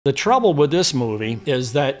The trouble with this movie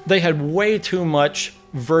is that they had way too much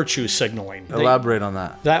virtue signaling. Elaborate on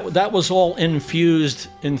that. That was all infused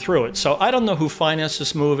in through it. So I don't know who financed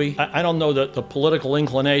this movie. I don't know the political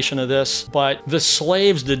inclination of this, but the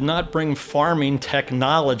slaves did not bring farming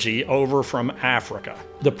technology over from Africa.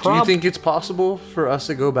 Do you think it's possible for us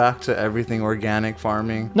to go back to everything organic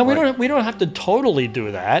farming? No, we don't have to totally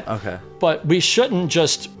do that. Okay. But we shouldn't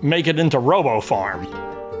just make it into robo-farm.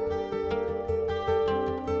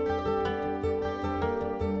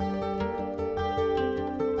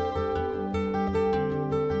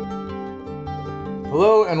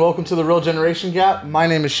 Hello and welcome to the Real Generation Gap. My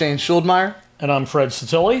name is Shane Schuldmeyer. And I'm Fred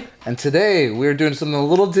Satilli. And today we're doing something a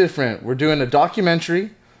little different. We're doing a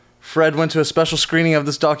documentary. Fred went to a special screening of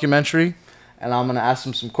this documentary, and I'm going to ask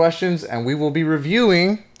him some questions, and we will be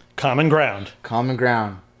reviewing Common Ground. Common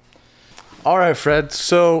Ground. All right, Fred.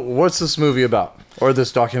 So what's this movie about? Or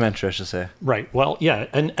this documentary, I should say. Right. Well, yeah.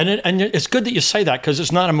 And it's good that you say that because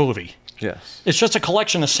it's not a movie. Yes. It's just a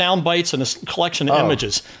collection of sound bites and a collection of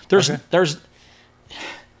images.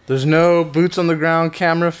 There's no boots on the ground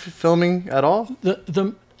camera filming at all?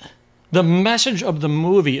 The message of the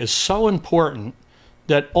movie is so important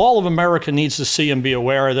that all of America needs to see and be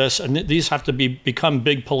aware of this, and these have to become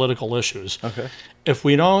big political issues. Okay. If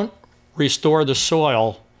we don't restore the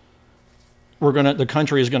soil, the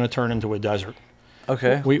country is gonna turn into a desert.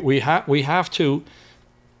 Okay. We have to.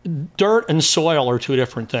 Dirt and soil are two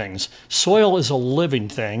different things. Soil is a living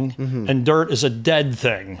thing, and dirt is a dead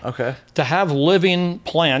thing. Okay. To have living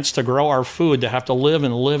plants to grow our food, they have to live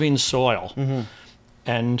in living soil.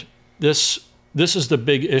 And this is the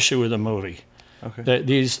big issue of the movie. Okay. That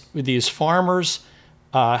these farmers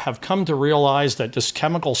have come to realize that this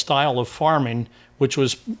chemical style of farming, which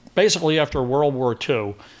was basically after World War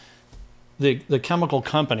II, the chemical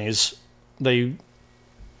companies,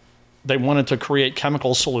 they wanted to create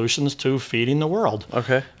chemical solutions to feeding the world.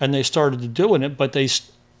 Okay. And they started doing it, but they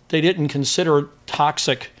didn't consider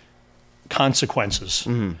toxic consequences.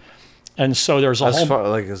 And so there's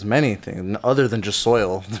as many things other than just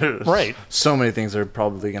soil. There's right. So many things are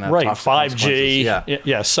probably going to have toxic 5G. Consequences.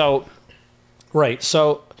 Yeah.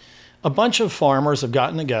 So a bunch of farmers have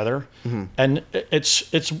gotten together, and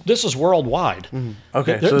this is worldwide.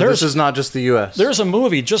 Okay. So this is not just the U.S. There's a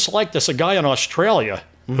movie just like this. A guy in Australia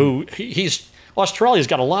who Australia's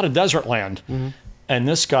got a lot of desert land, and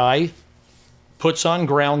this guy puts on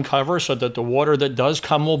ground cover so that the water that does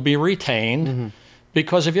come will be retained.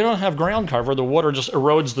 Because if you don't have ground cover, the water just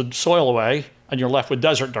erodes the soil away, and you're left with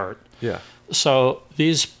desert dirt. Yeah. So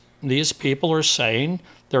these people are saying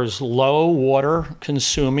there's low water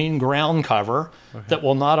consuming ground cover that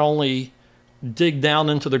will not only dig down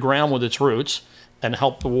into the ground with its roots and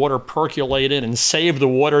help the water percolate in and save the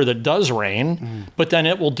water that does rain, but then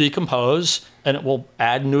it will decompose and it will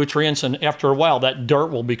add nutrients, and after a while that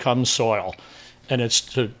dirt will become soil. And it's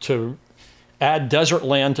to add desert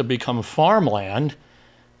land to become farmland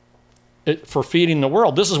for feeding the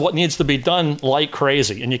world. This is what needs to be done like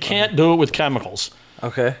crazy, and you can't do it with chemicals.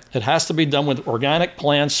 Okay. It has to be done with organic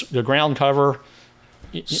plants, the ground cover.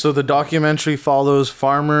 So the documentary follows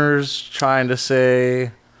farmers trying to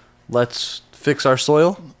say, let's fix our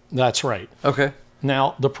soil? That's right. Okay.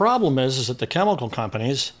 Now, the problem is that the chemical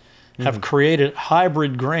companies have created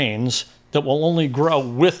hybrid grains that will only grow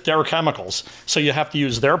with their chemicals. So you have to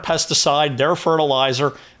use their pesticide, their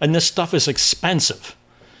fertilizer, and this stuff is expensive.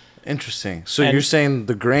 Interesting. So you're saying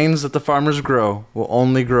the grains that the farmers grow will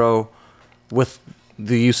only grow with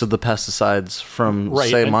the use of the pesticides from,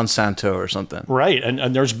 say, Monsanto or something. Right,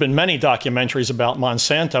 and there's been many documentaries about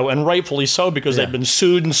Monsanto, and rightfully so, because they've been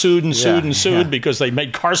sued and sued and sued and sued because they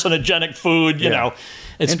made carcinogenic food, you know.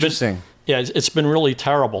 It's interesting. It's been really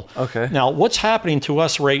terrible. Okay. Now, what's happening to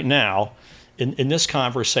us right now in this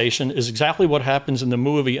conversation is exactly what happens in the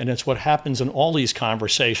movie, and it's what happens in all these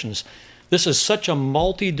conversations. This is such a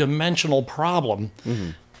multi-dimensional problem.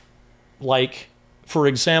 Like, for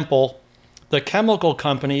example, the chemical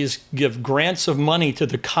companies give grants of money to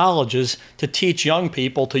the colleges to teach young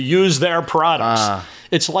people to use their products.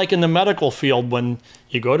 It's like in the medical field when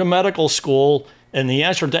you go to medical school and the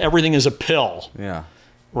answer to everything is a pill. Yeah.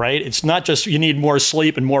 Right? It's not just you need more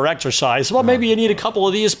sleep and more exercise. Well, maybe you need a couple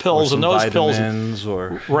of these pills and those pills.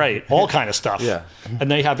 Right, all kind of stuff. Yeah.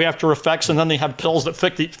 And they have after effects, and then they have pills that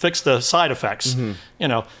fix the side effects. You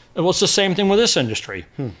know, well, it's the same thing with this industry.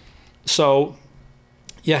 So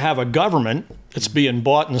you have a government that's being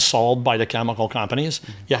bought and sold by the chemical companies.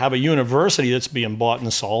 You have a university that's being bought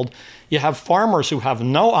and sold. You have farmers who have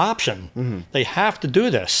no option. They have to do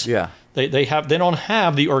this. Yeah. They don't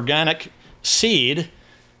have the organic seed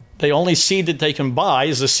the only seed that they can buy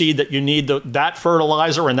is the seed that you need that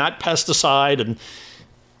fertilizer and that pesticide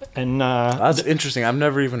and That's interesting. I've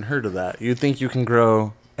never even heard of that. You think you can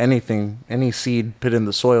grow anything, any seed, put in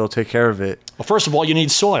the soil, take care of it? well, first of all, you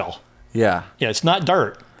need soil. Yeah. Yeah, it's not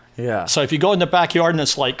dirt. Yeah. So if you go in the backyard and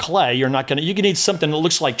it's like clay, you're not gonna. You can need something that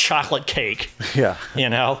looks like chocolate cake. Yeah. You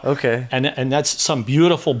know. Okay. And that's some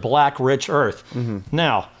beautiful black rich earth.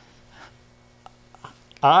 Now,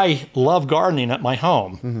 I love gardening at my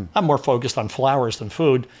home. I'm more focused on flowers than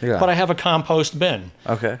food, Yeah. but I have a compost bin.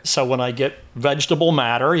 Okay. So when I get vegetable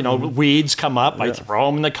matter, you know, weeds come up, I throw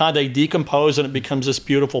them in the they decompose and it becomes this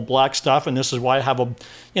beautiful black stuff. And this is why I have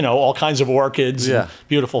all kinds of orchids and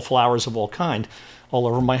beautiful flowers of all kind all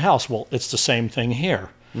over my house. Well, it's the same thing here.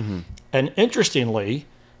 And interestingly,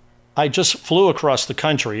 I just flew across the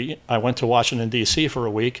country. I went to Washington, D.C. for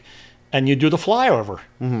a week, and you do the flyover.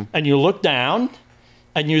 And you look down,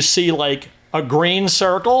 and you see like a green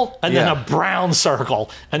circle, and then a brown circle,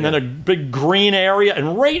 and then a big green area,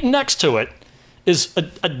 and right next to it is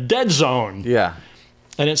a dead zone. Yeah.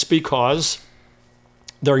 And it's because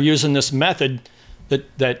they're using this method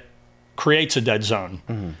that creates a dead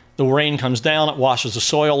zone. The rain comes down, it washes the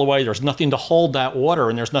soil away. There's nothing to hold that water,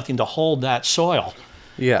 and there's nothing to hold that soil.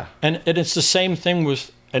 Yeah. And it's the same thing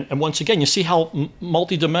with, and once again, you see how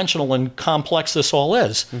multidimensional and complex this all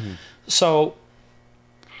is. So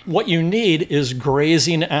what you need is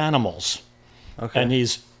grazing animals. Okay. And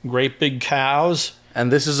these great big cows.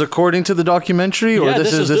 And this is according to the documentary, or Yeah,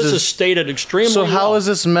 this is stated extremely So how well. is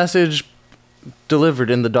this message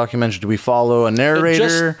delivered in the documentary? Do we follow a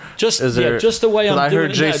narrator? Just the way I'm doing it. I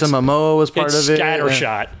heard Jason Momoa was part of it. It's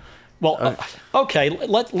scattershot. Well, okay.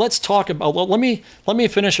 Let's talk about. Well, let me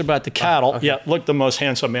finish about the cattle. Okay. Yeah, look, the most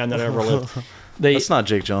handsome man that ever lived. That's not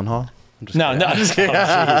Jake Gyllenhaal. No, no, that's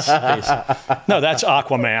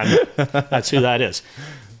Aquaman. That's who that is.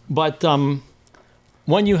 But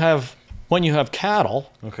when you have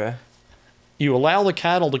cattle, Okay. you allow the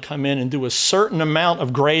cattle to come in and do a certain amount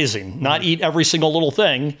of grazing, not eat every single little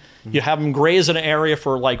thing. You have them graze in an area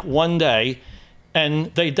for like one day,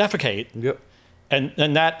 and they defecate. Yep.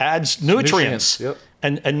 And that adds nutrients. Yep.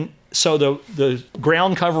 And so the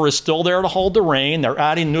ground cover is still there to hold the rain. They're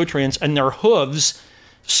adding nutrients, and their hooves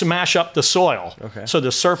smash up the soil. Okay. So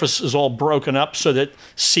the surface is all broken up so that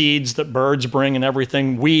seeds that birds bring and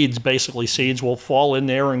everything, weeds, basically seeds, will fall in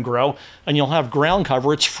there and grow, and you'll have ground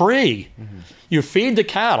cover. It's free. You feed the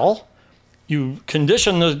cattle, you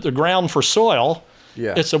condition the ground for soil.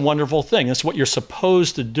 Yeah. It's a wonderful thing. It's what you're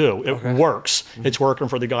supposed to do. It works. It's working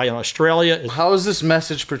for the guy in Australia. How is this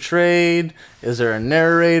message portrayed? Is there a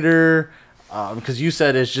narrator? Because you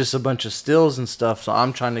said it's just a bunch of stills and stuff, so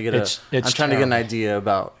I'm trying to get to get an idea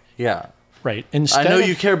about Right. I know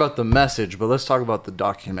you care about the message, but let's talk about the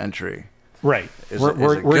documentary. Right. Is it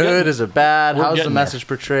good? Is it bad? How's the message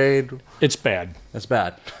portrayed? It's bad. It's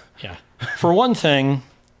bad. Yeah. For one thing,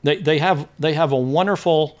 they have a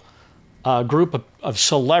wonderful group of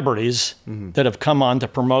celebrities that have come on to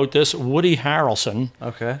promote this. Woody Harrelson,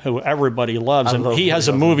 who everybody loves, and he has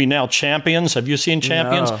a movie now, Champions. Have you seen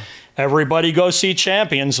Champions? No. Everybody go see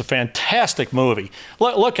Champions. A fantastic movie.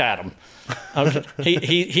 Look at him.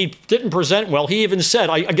 He didn't present well. He even said,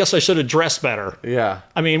 "I guess I should have dressed better." Yeah.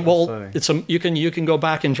 I mean, well, you can go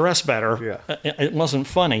back and dress better. Yeah. It wasn't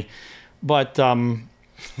funny, but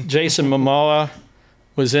Jason Momoa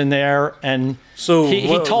was in there, and so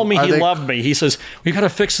he told me he loved me. He says, "We got to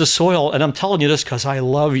fix the soil," and I'm telling you this because I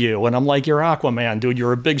love you. And I'm like, "You're Aquaman, dude.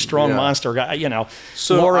 You're a big, strong monster guy." You know.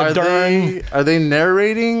 So Laura Dern. Are they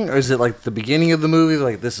narrating, or is it like the beginning of the movie?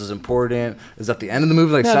 Like, this is important. Is that the end of the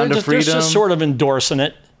movie? Like Sound of Freedom. They're just sort of endorsing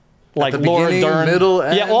it, like Laura Dern. Middle,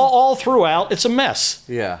 end? Yeah, all throughout. It's a mess.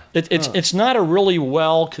 Yeah. It's not a really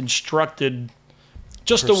well constructed.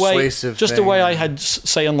 Just the way I had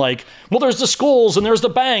saying, like, well, there's the schools and there's the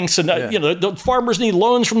banks, and the farmers need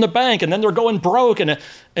loans from the bank, and then they're going broke,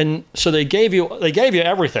 and so they gave you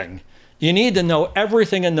everything. You need to know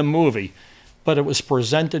everything in the movie, but it was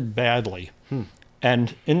presented badly.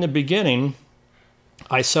 And in the beginning,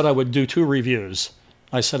 I said I would do 2 reviews.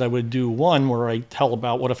 I said I would do one where I tell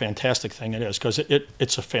about what a fantastic thing it is, because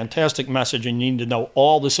it's a fantastic message, and you need to know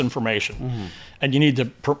all this information. And you need to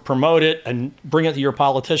promote it and bring it to your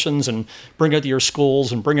politicians and bring it to your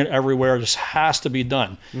schools and bring it everywhere. It just has to be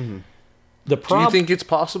done. Do you think it's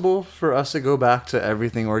possible for us to go back to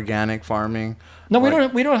everything organic farming? No,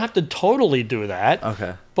 we don't have to totally do that.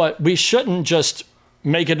 Okay. But we shouldn't just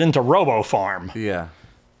make it into robo-farm. Yeah.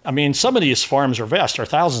 I mean, some of these farms are vast. They're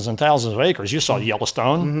thousands and thousands of acres. You saw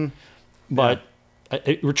Yellowstone. But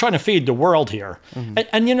we're trying to feed the world here.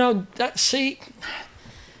 And you know,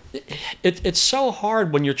 it's so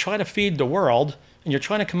hard when you're trying to feed the world and you're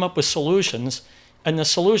trying to come up with solutions, and the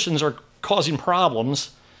solutions are causing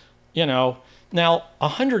problems. You know, now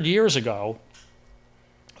 100 years ago,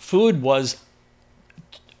 food was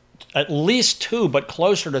at least 2, but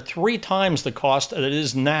closer to 3 times the cost that it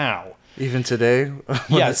is now. Even today?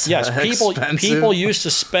 Yes. People used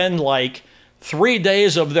to spend like 3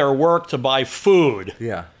 days of their work to buy food.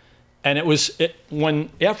 Yeah. And it was when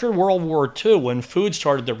after World War II, when food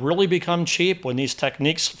started to really become cheap, when these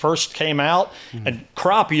techniques first came out, and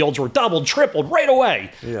crop yields were doubled, tripled right away.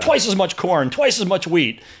 Yeah. Twice as much corn, twice as much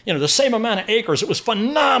wheat. You know, the same amount of acres. It was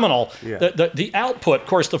phenomenal. Yeah. The output, of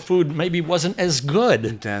course, the food maybe wasn't as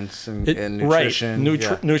good. Dense and nutrition.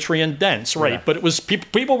 Right, nutrient dense, right. Yeah. But it was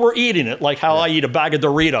people were eating it like how I eat a bag of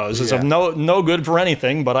Doritos. It's of no good for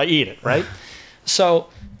anything, but I eat it, right? So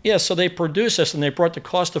they produced this, and they brought the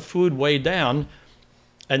cost of food way down.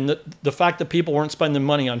 And the fact that people weren't spending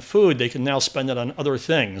money on food, they can now spend it on other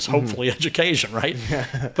things, hopefully education, right?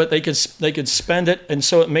 Yeah. But they could spend it, and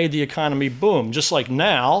so it made the economy boom. Just like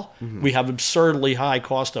now, we have absurdly high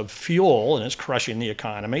cost of fuel, and it's crushing the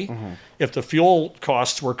economy. If the fuel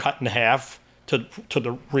costs were cut in half to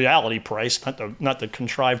the reality price, not the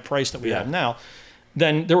contrived price that we have now,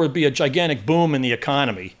 then there would be a gigantic boom in the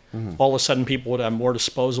economy. All of a sudden, people would have more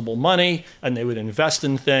disposable money, and they would invest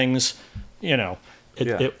in things. You know,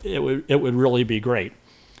 it would really be great.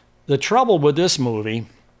 The trouble with this movie,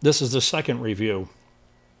 this is the second review,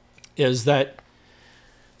 is that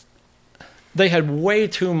they had way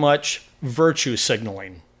too much virtue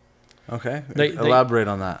signaling. Okay, elaborate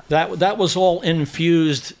on that. That was all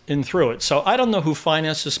infused in through it. So I don't know who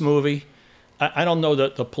financed this movie. I don't know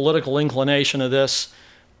the political inclination of this,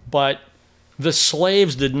 but the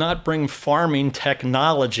slaves did not bring farming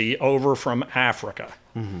technology over from Africa.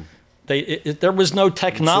 There was no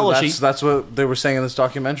technology. So that's what they were saying in this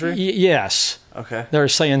documentary? Yes. Okay. They're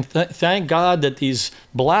saying, thank God that these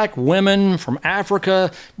black women from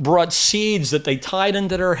Africa brought seeds that they tied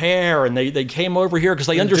into their hair, and they came over here because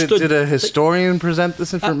they understood. Did a historian present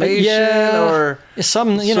this information? Or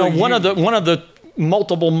some, one of the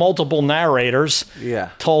multiple narrators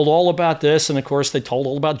told all about this, and of course they told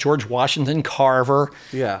all about George Washington Carver.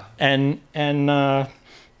 Yeah. And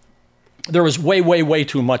there was way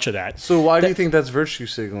too much of that. So why do you think that's virtue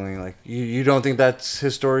signaling? Like you don't think that's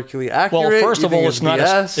historically accurate? Well, first of all, it's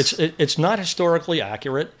not historically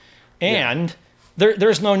accurate, and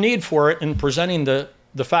there's no need for it in presenting the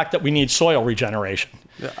fact that we need soil regeneration.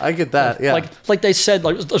 Yeah, I get that. Yeah. Like they said,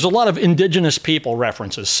 there's a lot of indigenous people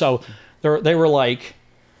references. So they were like,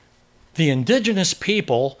 the indigenous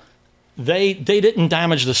people, they didn't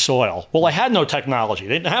damage the soil. Well, they had no technology.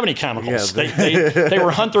 They didn't have any chemicals. They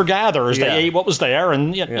were hunter-gatherers. They ate what was there,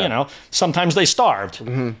 and you know, sometimes they starved.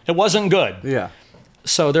 It wasn't good. Yeah.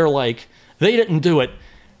 So they're like, they didn't do it.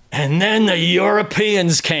 And then the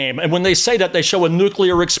Europeans came. And when they say that, they show a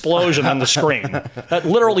nuclear explosion on the screen.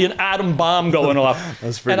 Literally an atom bomb going off.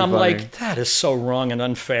 That's pretty funny. funny. Like, that is so wrong and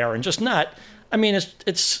unfair and just not. I mean,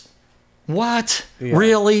 it's what? Yeah.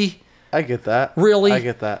 Really? I get that. Really? I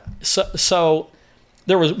get that. So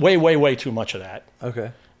there was way too much of that.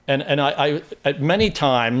 Okay. And I at many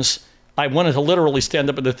times I wanted to literally stand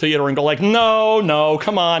up at the theater and go like, no,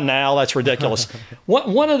 come on now, that's ridiculous.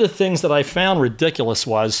 One of the things that I found ridiculous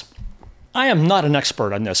was, I am not an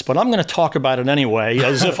expert on this, but I'm going to talk about it anyway,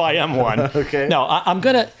 as if I am one. Okay. No,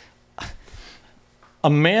 a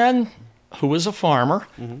man who was a farmer,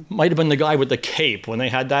 might have been the guy with the cape when they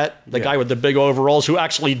had that, the guy with the big overalls who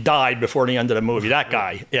actually died before the end of the movie, that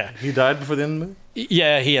guy, yeah. He died before the end of the movie?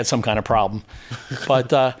 Yeah, he had some kind of problem.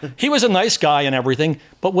 But he was a nice guy and everything,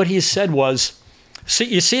 but what he said was,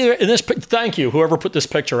 you see in this, thank you, whoever put this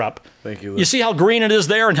picture up. Thank you. You see how green it is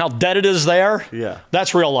there and how dead it is there? Yeah.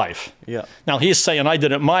 That's real life. Yeah. Now he's saying I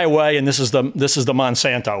did it my way, and this is the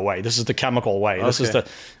Monsanto way. This is the chemical way. Okay. This is the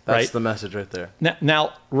That's the message right there.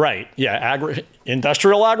 Now right, yeah,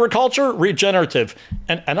 industrial agriculture, regenerative,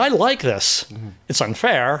 and I like this. It's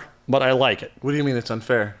unfair, but I like it. What do you mean it's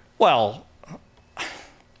unfair? Well,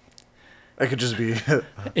 it could just be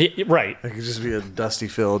right. It could just be a dusty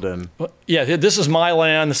field and yeah. This is my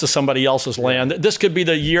land. This is somebody else's land. This could be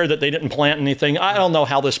the year that they didn't plant anything. I don't know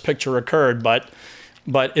how this picture occurred, but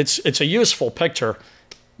it's a useful picture,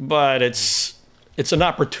 but it's an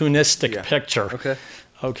opportunistic picture.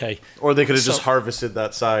 Okay. Or they could have just harvested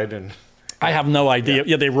that side and. I have no idea.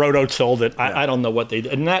 Yeah, they rototilled it. I don't know what they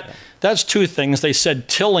did. And that's two things. They said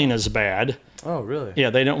tilling is bad. Oh, really?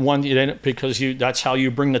 Yeah, they didn't want because that's how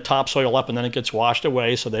you bring the topsoil up and then it gets washed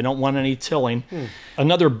away. So they don't want any tilling.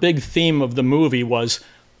 Another big theme of the movie was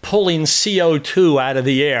pulling CO2 out of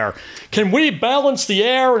the air. Can we balance the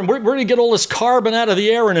air, and we're going to get all this carbon out of the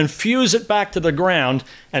air and infuse it back to the ground?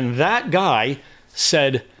 And that guy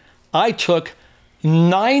said, I took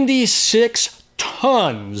 96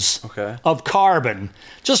 tons of carbon.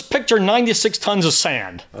 Just picture 96 tons of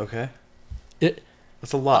sand. Okay.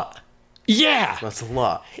 That's a lot. Yeah. That's a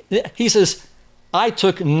lot. He says, I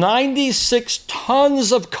took 96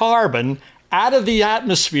 tons of carbon out of the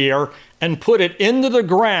atmosphere and put it into the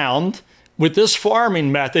ground with this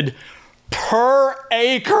farming method per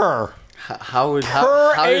acre. How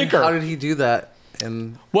did he do that?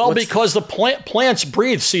 Well, because the plants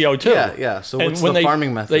breathe CO2. Yeah. So what's the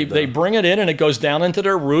farming method? They bring it in and it goes down into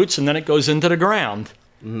their roots and then it goes into the ground.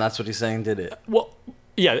 And that's what he's saying did it. Well,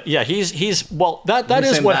 yeah. He's well. That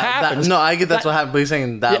is what happens. No, I get that's what happened. But he's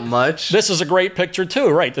saying that much. This is a great picture too,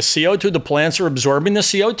 right? The CO2, the plants are absorbing the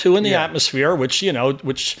CO2 in the atmosphere, which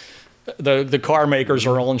the car makers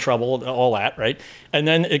are all in trouble, all that, right? And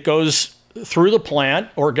then it goes through the plant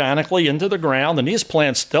organically into the ground, and these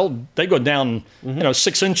plants they go down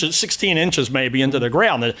 6 inches, 16 inches maybe into the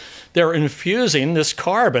ground. They're infusing this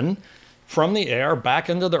carbon from the air back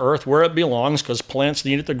into the earth where it belongs, because plants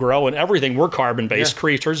need it to grow and everything. We're carbon-based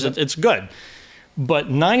creatures. It's good. But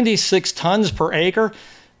 96 tons per acre.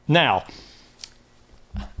 Now,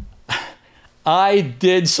 I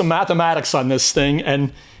did some mathematics on this thing,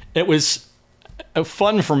 and it was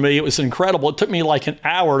fun for me. It was incredible. It took me like an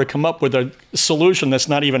hour to come up with a solution that's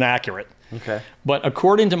not even accurate. Okay. But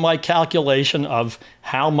according to my calculation of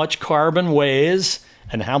how much carbon weighs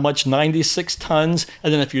and how much 96 tons,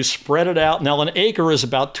 and then if you spread it out, now an acre is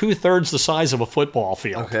about 2/3 the size of a football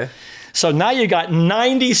field. Okay. So now you got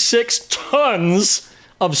 96 tons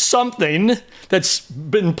of something that's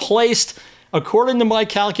been placed. According to my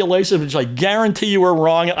calculations, which I guarantee you are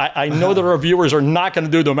wrong, I know that our viewers are not going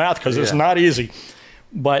to do the math because it's not easy.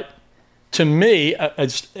 But to me,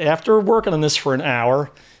 after working on this for an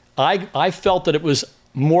hour, I felt that it was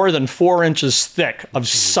more than 4 inches thick of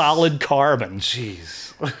solid carbon. Jeez.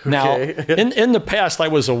 Okay. Now, in the past, I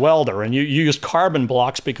was a welder, and you used carbon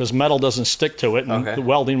blocks because metal doesn't stick to it, and the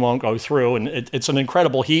welding won't go through. And it's an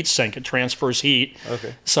incredible heat sink. It transfers heat.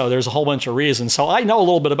 Okay. So there's a whole bunch of reasons. So I know a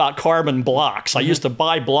little bit about carbon blocks. I used to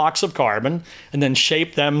buy blocks of carbon and then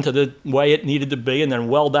shape them to the way it needed to be and then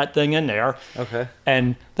weld that thing in there. Okay.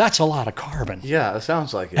 And that's a lot of carbon. Yeah, it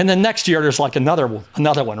sounds like it. And then next year, there's like another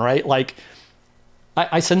one, right? Like,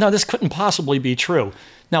 I said, no, this couldn't possibly be true.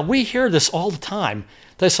 Now, we hear this all the time.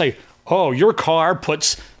 They say, oh, your car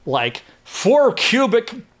puts like 4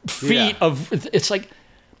 cubic feet of... It's like,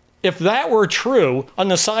 if that were true, on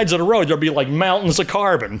the sides of the road, there'd be like mountains of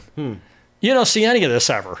carbon. You don't see any of this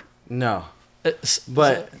ever. No.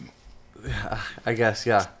 But I guess,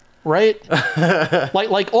 yeah. Right?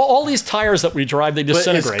 like all these tires that we drive, they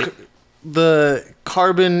disintegrate. The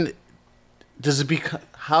carbon, does it become...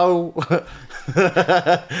 How...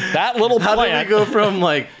 that little plant. How did we go from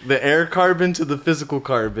like the air carbon to the physical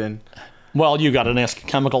carbon? Well, you got to ask a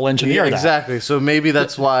chemical engineer. Yeah, exactly. So maybe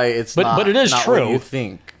that's why it's not. But it is not true. What you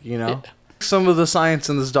think, some of the science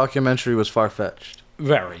in this documentary was far-fetched.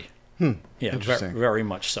 Very. Yeah, Interesting. very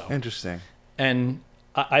much so. Interesting. And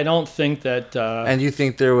I don't think that. And you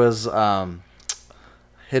think there was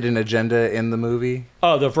hidden agenda in the movie?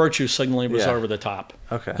 Oh, the virtue signaling was over the top.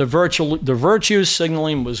 Okay. The virtue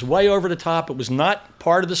signaling was way over the top. It was not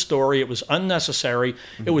part of the story. It was unnecessary.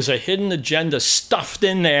 It was a hidden agenda stuffed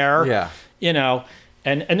in there. Yeah.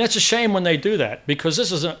 And that's a shame when they do that, because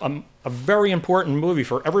this is a very important movie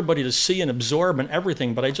for everybody to see and absorb and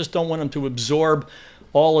everything. But I just don't want them to absorb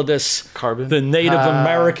all of this carbon. The Native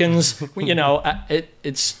Americans.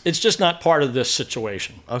 It's just not part of this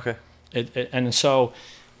situation. Okay. And so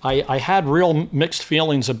I had real mixed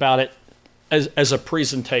feelings about it as a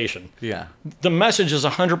presentation. Yeah. The message is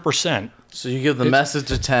 100%. So you give the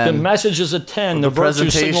message a 10. The message is a 10. The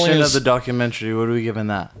presentation of the documentary, what are we giving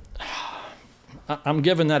that? I'm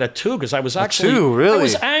giving that a 2 because I was actually... 2, really? I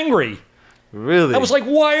was angry. Really? I was like,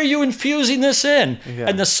 why are you infusing this in? Yeah.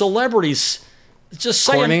 And the celebrities just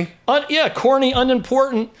saying... Corny? Corny,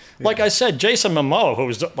 unimportant. Yeah. Like I said, Jason Momoa,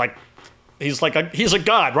 who's like... He's a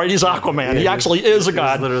god, right? He's Aquaman. He actually is a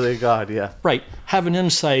god. He's literally a god, yeah. Right. Having him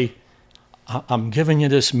say, I'm giving you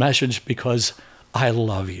this message because I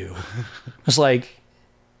love you. It's like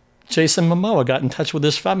Jason Momoa got in touch with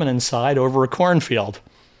his feminine side over a cornfield.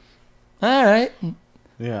 All right.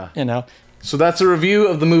 Yeah. So that's a review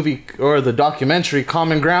of the movie, or the documentary,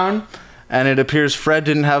 Common Ground. And it appears Fred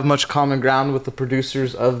didn't have much common ground with the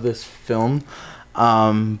producers of this film.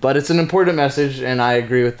 But it's an important message, and I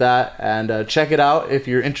agree with that. And check it out if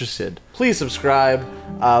you're interested. Please subscribe.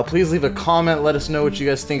 Please leave a comment. Let us know what you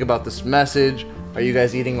guys think about this message. Are you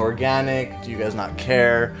guys eating organic? Do you guys not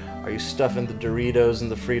care? Are you stuffing the Doritos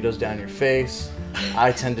and the Fritos down your face?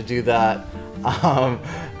 I tend to do that.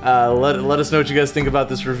 Let us know what you guys think about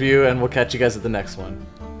this review, and we'll catch you guys at the next one.